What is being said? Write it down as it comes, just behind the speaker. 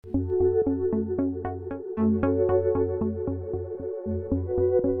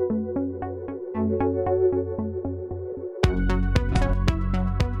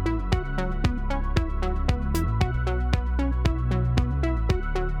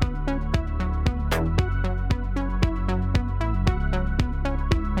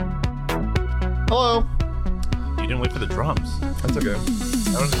Hello. You didn't wait for the drums. That's okay. I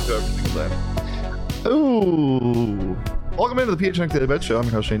don't need to do everything today. Ooh. Welcome into the PHNX Daily Bet Show. I'm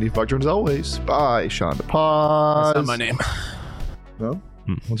your host, Shane D. Fogg, joined as always by Sean DePaz. That's not my name. No?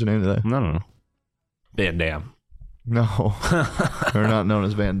 What's your name today? No. Van Dam. No. They're not known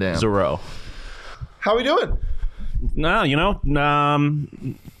as Van Dam. Zero. How we doing? No,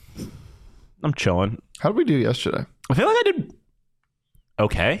 I'm chilling. How did we do yesterday? I feel like I did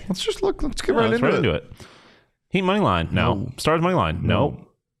okay. Let's just look. Let's get Let's right into it. Heat money line. No. Stars money line. No.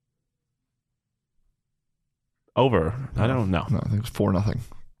 Over. I don't know. No, I think it was 4-0.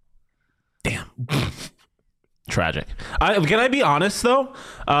 Damn. Tragic. Can I be honest though?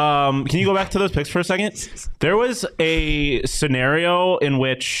 Can you go back to those picks for a second? There was a scenario in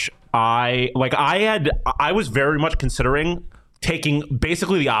which I was very much considering taking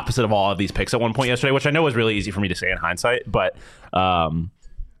basically the opposite of all of these picks at one point yesterday, which I know is really easy for me to say in hindsight, but it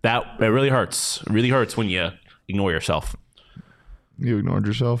really hurts. It really hurts when you ignore yourself. You ignored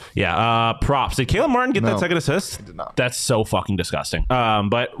yourself? Yeah. Props. Did Caleb Martin get that second assist? He did not. That's so fucking disgusting.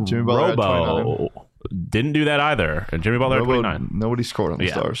 But Jimmy Butler had Robo 29. didn't do that either. And Jimmy Butler had 29. Nobody scored on the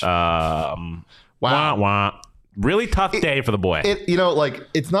Stars. Wow. Wow. Really tough day for the boy.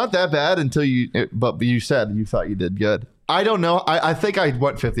 It's not that bad until but you said you thought you did good. I don't know. I think I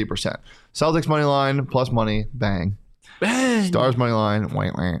went 50%. Celtics money line plus money, bang. Stars money line,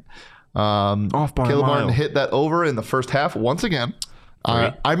 wait. Off by Caleb a mile. Martin hit that over in the first half once again.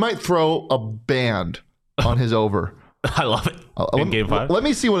 I might throw a band on his over. I love it. In game 5. Let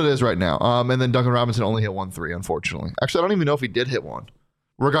me see what it is right now. And then Duncan Robinson only hit 1-3, unfortunately. Actually, I don't even know if he did hit one.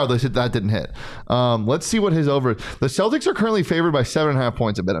 Regardless, that didn't hit. Let's see what his over is. The Celtics are currently favored by 7.5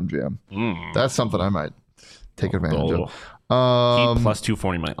 points at BetMGM. That's something I might take advantage of. Heat plus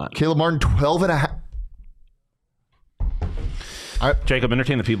 240 money line. Caleb Martin, 12.5. Jacob,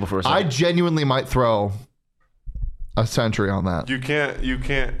 entertain the people for a second. I genuinely might throw a century on that. You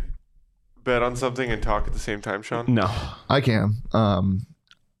can't bet on something and talk at the same time, Sean? No. I can. I'm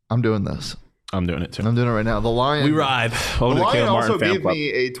doing this. I'm doing it too. I'm doing it right now. The Lion. We ride. The Over to the Lion Caleb also Martin fan gave club. me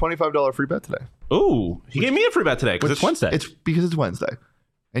a $25 free bet today. Ooh, he gave me a free bet today because it's Wednesday. It's because it's Wednesday.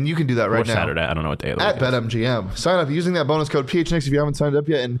 And you can do that right or now. Saturday. I don't know what day of the At week it is. BetMGM. Sign up using that bonus code PHNX if you haven't signed up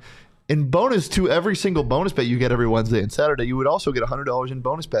yet. And in bonus to every single bonus bet you get every Wednesday and Saturday, you would also get $100 in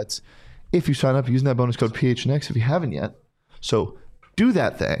bonus bets if you sign up using that bonus code PHNX if you haven't yet. So do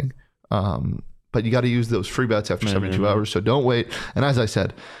that thing. But you got to use those free bets after 72 hours. So don't wait. And as I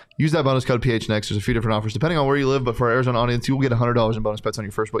said, use that bonus code PHNX. There's a few different offers depending on where you live. But for our Arizona audience, you will get $100 in bonus bets on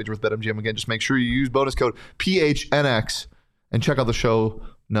your first wager with BetMGM. Again, just make sure you use bonus code PHNX and check out the show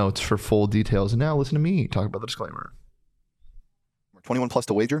notes for full details. And now listen to me talk about the disclaimer. 21 plus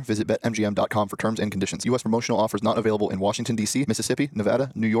to wager. Visit BetMGM.com for terms and conditions. U.S. promotional offers not available in Washington, D.C., Mississippi,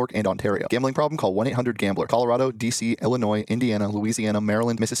 Nevada, New York, and Ontario. Gambling problem? Call 1-800-GAMBLER. Colorado, D.C., Illinois, Indiana, Louisiana,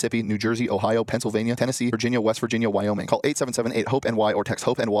 Maryland, Mississippi, New Jersey, Ohio, Pennsylvania, Tennessee, Virginia, West Virginia, Wyoming. Call 877-8-HOPE-NY or text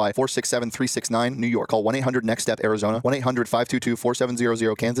HOPE-NY 467-369. New York. Call 1-800-NEXT-STEP, Arizona.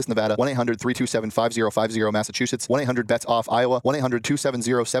 1-800-522-4700, Kansas, Nevada. 1-800-327-5050, Massachusetts. 1-800-BETS-OFF, Iowa.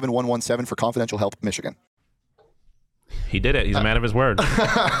 1-800-270-7117 for confidential help, Michigan. He did it. He's a man of his word.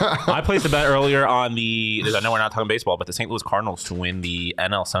 I placed a bet earlier on I know we're not talking baseball, but the St. Louis Cardinals to win the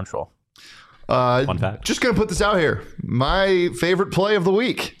NL Central. Fun fact. Just going to put this out here. My favorite play of the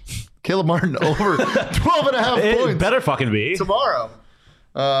week. Caleb Martin over 12.5 It points. better fucking be. Tomorrow.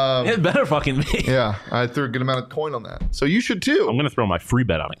 It better fucking be. Yeah, I threw a good amount of coin on that. So you should too. I'm going to throw my free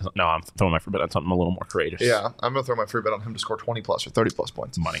bet on it. No, I'm throwing my free bet on something a little more courageous. Yeah, I'm going to throw my free bet on him to score 20 plus or 30 plus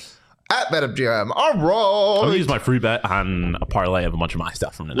points. Money. At BetMGM. All I'm going right. to use my free bet on a parlay of a bunch of my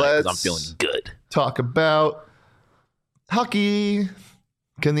stuff from tonight because I'm feeling good. Talk about hockey.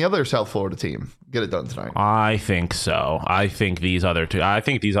 Can the other South Florida team get it done tonight? I think so. I think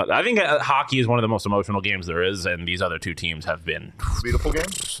hockey is one of the most emotional games there is, and these other two teams have been Beautiful game.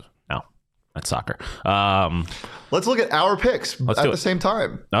 No, that's soccer. Let's look at our picks Let's at do the it. same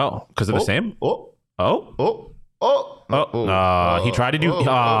time. Oh, because they're the same? Oh, Oh? oh, oh. He tried to do.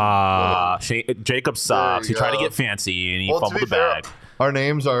 Jacob sucks. He tried to get fancy and he Well, to fumbled be the fair, bag. our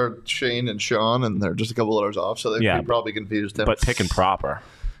names are Shane and Sean, and they're just a couple letters off, so they Yeah. could probably confused him. But picking proper.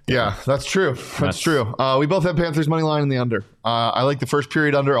 Yeah, that's true. That's true. We both have Panthers money line in the under. I like the first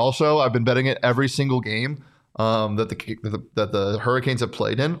period under. Also, I've been betting it every single game that the Hurricanes have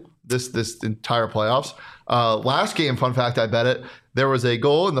played in this entire playoffs. Last game, fun fact, I bet it. There was a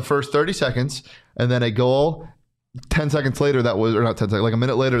goal in the first 30 seconds, and then a goal 10 seconds later that was, or not 10 seconds, like a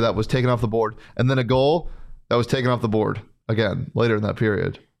minute later that was taken off the board, and then a goal that was taken off the board again later in that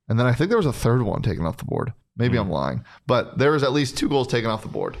period. And then I think there was a third one taken off the board. Maybe I'm lying, but there was at least 2 goals taken off the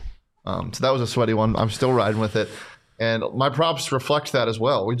board So that was a sweaty one. I'm still riding with it. And my props reflect that as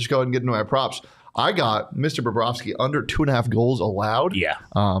well. We just go ahead and get into my props. I got Mr. Bobrovsky under 2.5 goals allowed. Yeah.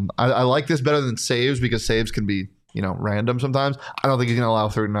 I like this better than saves because saves can be, random sometimes. I don't think he's going to allow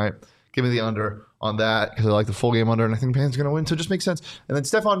 3 tonight. Give me the under on that because I like the full game under and I think Pan's going to win. So it just makes sense. And then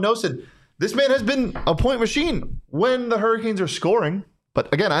Stefan Nosen. This man has been a point machine when the Hurricanes are scoring.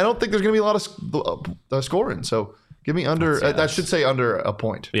 But again, I don't think there's going to be a lot of scoring. So give me under. That should say under a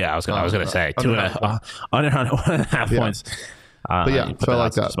point. Yeah, I was gonna say under 1.5 points. But yeah, so I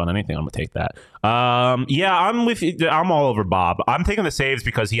like that. Just about anything, I'm gonna take that. Yeah, I'm with you. I'm all over Bob. I'm taking the saves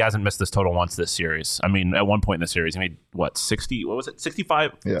because he hasn't missed this total once this series. I mean, at one point in the series, he made 60? What was it?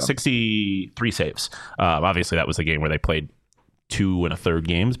 65? Yeah. 63 saves. Obviously, that was the game where they played 2 1/3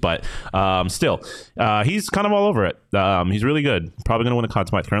 games, but still, he's kind of all over it. He's really good. Probably going to win the Conn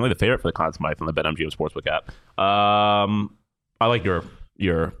Smythe. Currently the favorite for the Conn Smythe on the BetMGM Sportsbook app. I like your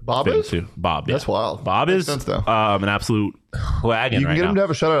Bob thing is? too. Bob, yeah. That's wild. Bob Makes is sense, though. an absolute wagon You can right get now. him to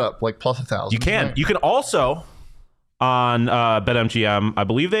have a shutout up like plus 1,000. You can. You can also on BetMGM. I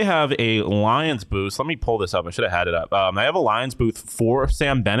believe they have a Lions boost. Let me pull this up. I should have had it up. They have a Lions booth for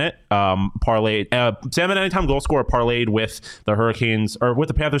Sam Bennett. Parlayed Sam Bennett anytime goal scorer parlayed with the Hurricanes or with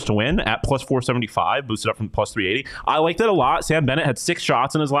the Panthers to win at plus 475, boosted up from plus 380. I liked it a lot. Sam Bennett had 6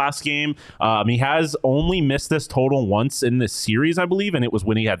 shots in his last game. He has only missed this total once in this series, I believe, and it was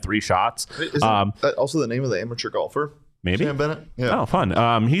when he had 3 shots. Isn't that also the name of the amateur golfer? Maybe. Sam Bennett? Yeah. Oh,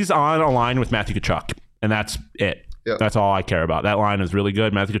 fun. He's on a line with Matthew Tkachuk, and that's it. Yeah. That's all I care about. That line is really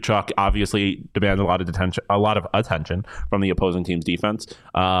good. Matthew Tkachuk obviously demands a lot of attention from the opposing team's defense.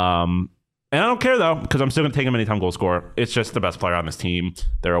 And I don't care though because I'm still going to take him anytime goal scorer. It's just the best player on this team.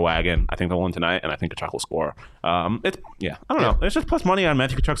 They're a wagon. I think they'll win tonight, and I think Tkachuk will score. I don't know. It's just plus money on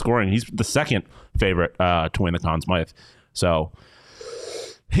Matthew Tkachuk scoring. He's the second favorite to win the Conn Smythe, so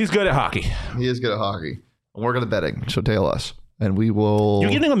he's good at hockey. He is good at hockey. And we're going to betting, so tail us. And we will... You're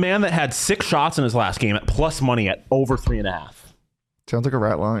getting a man that had 6 shots in his last game at plus money at over 3.5. Sounds like a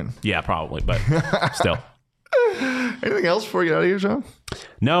rat line. Yeah, probably, but still. Anything else before we get out of here, Sean?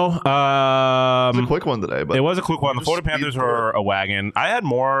 No. It's a quick one today, but It was a quick one. The Florida Panthers are a wagon. I had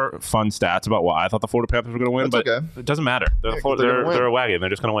more fun stats about why I thought the Florida Panthers were going to win, That's but okay. it doesn't matter. They're a wagon. They're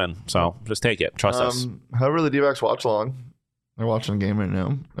just going to win. So just take it. Trust us. However, the D-backs watch along. They're watching the game right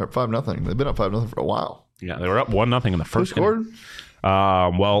now. They're up 5-0. They've been up 5-0 for a while. Yeah, they were up 1-0 in the Who first scored? inning.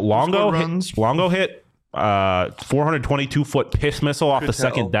 Well, Longo runs? hit 422-foot piss missile off the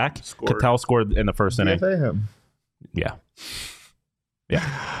second deck. Cattell scored in the first inning. DFA him. Yeah. Yeah. Hey,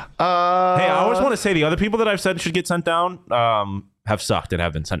 I always want to say the other people that I've said should get sent down have sucked and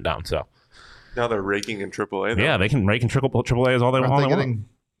have been sent down. So Now they're raking in AAA. Though. yeah, they can rake in AAA as all they Aren't want. they getting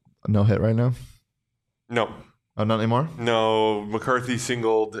a no-hit right now? No, Oh, not anymore? no. McCarthy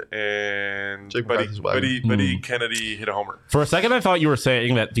singled and Jake Buddy McCarthy's wagon. Buddy Kennedy hit a homer. For a second, I thought you were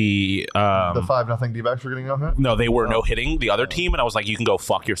saying that the The 5-0 D-backs were getting no-hit? no, they were no hitting the other team, and I was like, you can go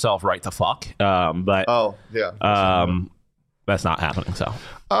fuck yourself right the fuck. But Oh, yeah. that's not happening. So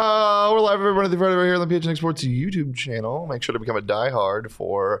We're live every Monday through Friday right here on the PHNX Sports YouTube channel. Make sure to become a diehard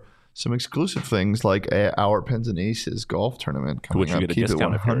for some exclusive things like our Pens and Aces golf tournament coming to which you up. get a Keep it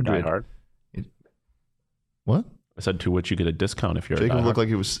discount if you're a 100. diehard. What? I said to which you get a discount if you're a Jacob diehard. looked like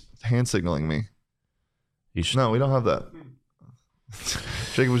he was hand signaling me. You should, No, we don't have that.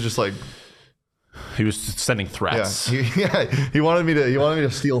 Jacob was just like, he was sending threats. he wanted me to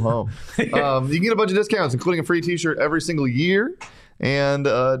steal home. You can get a bunch of discounts, including a free T-shirt every single year, and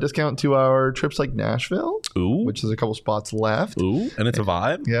a discount to our trips like Nashville, Ooh. which is a couple spots left. Ooh, and it's a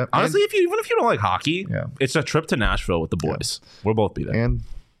vibe. Yeah. Honestly, even if you don't like hockey, Yeah. it's a trip to Nashville with the boys. We'll both be there. And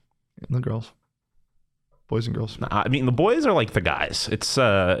the girls, boys and girls. Nah, I mean, the boys are like the guys. It's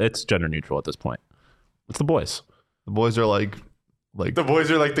gender neutral at this point. It's the boys. The boys are like The boys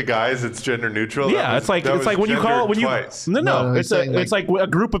are like the guys. It's gender neutral. Yeah, it's like when you call when you twice. no, he's saying, it's like a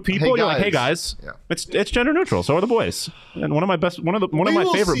group of people. hey, You're like, hey guys. guys, Yeah. it's gender neutral. So are the boys. And one of my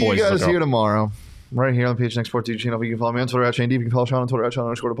We'll favorite see boys you is a guys girl. here tomorrow. Right here on the PHNX Sports YouTube channel. You can follow me on Twitter at Shane D. You can follow Sean on Twitter at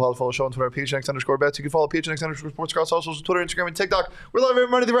Sean_DePaul. Follow Sean on Twitter at PHNX_bets. You can follow PHNX_sports across all socials, Twitter, Instagram, and TikTok. We're live every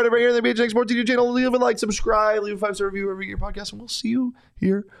Monday through Friday right here on the PHNX Sports YouTube channel. Leave a like, subscribe, leave a 5-star review wherever you get your podcast, and we'll see you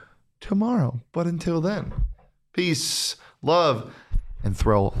here tomorrow. But until then, peace, love, and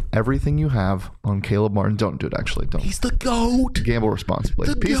throw everything you have on Caleb Martin. Don't do it, actually. Don't. He's the GOAT. Gamble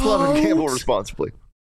responsibly. Peace, love, and gamble responsibly.